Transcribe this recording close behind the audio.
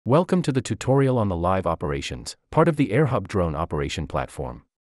Welcome to the tutorial on the live operations, part of the AirHub drone operation platform.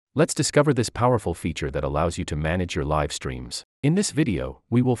 Let's discover this powerful feature that allows you to manage your live streams. In this video,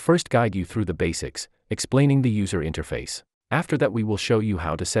 we will first guide you through the basics, explaining the user interface. After that, we will show you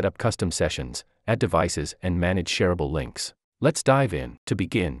how to set up custom sessions, add devices, and manage shareable links. Let's dive in. To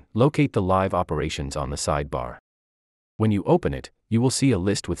begin, locate the live operations on the sidebar. When you open it, you will see a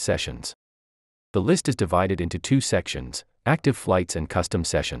list with sessions. The list is divided into two sections: active flights and custom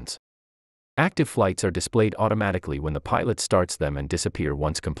sessions. Active flights are displayed automatically when the pilot starts them and disappear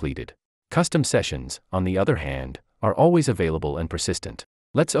once completed. Custom sessions, on the other hand, are always available and persistent.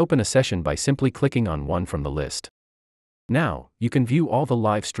 Let's open a session by simply clicking on one from the list. Now, you can view all the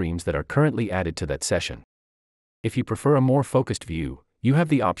live streams that are currently added to that session. If you prefer a more focused view, you have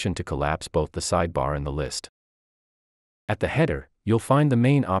the option to collapse both the sidebar and the list. At the header, you'll find the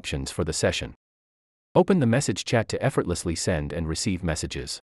main options for the session. Open the message chat to effortlessly send and receive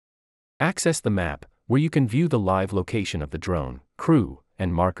messages. Access the map, where you can view the live location of the drone, crew,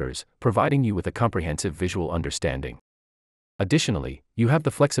 and markers, providing you with a comprehensive visual understanding. Additionally, you have the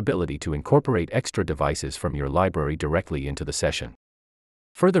flexibility to incorporate extra devices from your library directly into the session.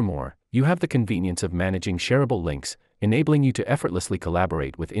 Furthermore, you have the convenience of managing shareable links, enabling you to effortlessly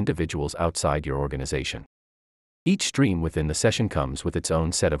collaborate with individuals outside your organization. Each stream within the session comes with its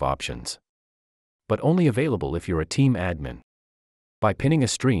own set of options, but only available if you're a team admin. By pinning a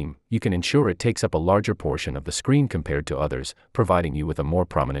stream, you can ensure it takes up a larger portion of the screen compared to others, providing you with a more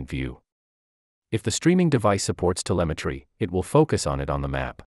prominent view. If the streaming device supports telemetry, it will focus on it on the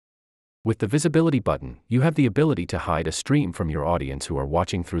map. With the visibility button, you have the ability to hide a stream from your audience who are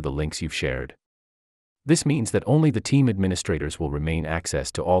watching through the links you've shared. This means that only the team administrators will remain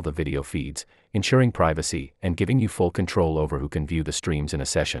access to all the video feeds, ensuring privacy and giving you full control over who can view the streams in a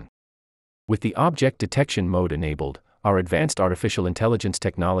session. With the object detection mode enabled, our advanced artificial intelligence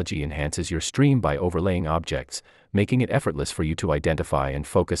technology enhances your stream by overlaying objects, making it effortless for you to identify and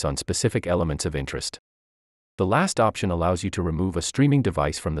focus on specific elements of interest. The last option allows you to remove a streaming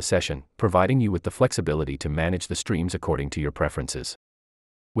device from the session, providing you with the flexibility to manage the streams according to your preferences.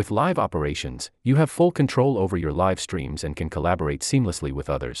 With live operations, you have full control over your live streams and can collaborate seamlessly with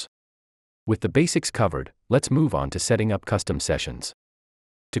others. With the basics covered, let's move on to setting up custom sessions.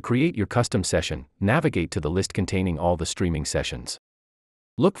 To create your custom session, navigate to the list containing all the streaming sessions.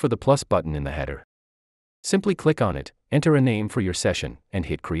 Look for the plus button in the header. Simply click on it, enter a name for your session, and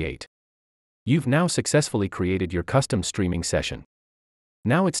hit create. You've now successfully created your custom streaming session.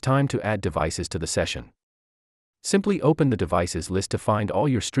 Now it's time to add devices to the session. Simply open the devices list to find all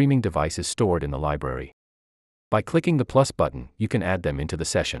your streaming devices stored in the library. By clicking the plus button, you can add them into the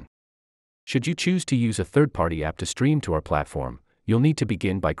session. Should you choose to use a third-party app to stream to our platform, you'll need to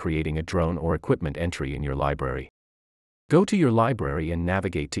begin by creating a drone or equipment entry in your library. Go to your library and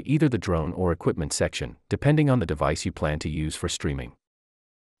navigate to either the drone or equipment section, depending on the device you plan to use for streaming.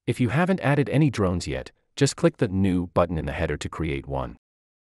 If you haven't added any drones yet, just click the New button in the header to create one.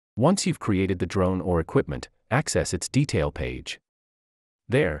 Once you've created the drone or equipment, access its detail page.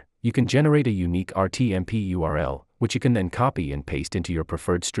 There, you can generate a unique RTMP URL, which you can then copy and paste into your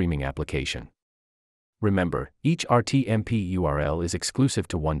preferred streaming application. Remember, each RTMP URL is exclusive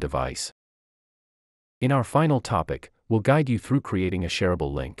to one device. In our final topic, we'll guide you through creating a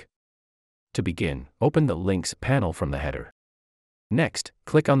shareable link. To begin, open the Links panel from the header. Next,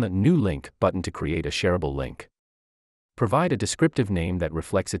 click on the New Link button to create a shareable link. Provide a descriptive name that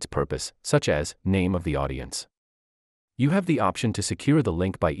reflects its purpose, such as name of the audience. You have the option to secure the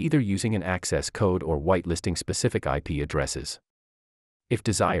link by either using an access code or whitelisting specific IP addresses. If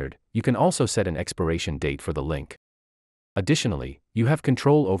desired, you can also set an expiration date for the link. Additionally, you have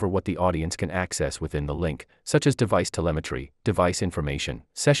control over what the audience can access within the link, such as device telemetry, device information,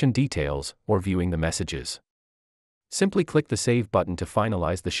 session details, or viewing the messages. Simply click the Save button to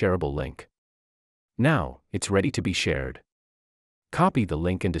finalize the shareable link. Now, it's ready to be shared. Copy the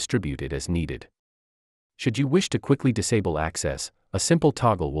link and distribute it as needed. Should you wish to quickly disable access, a simple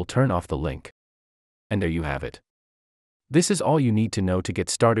toggle will turn off the link. And there you have it. This is all you need to know to get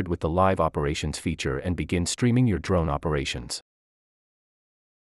started with the live operations feature and begin streaming your drone operations.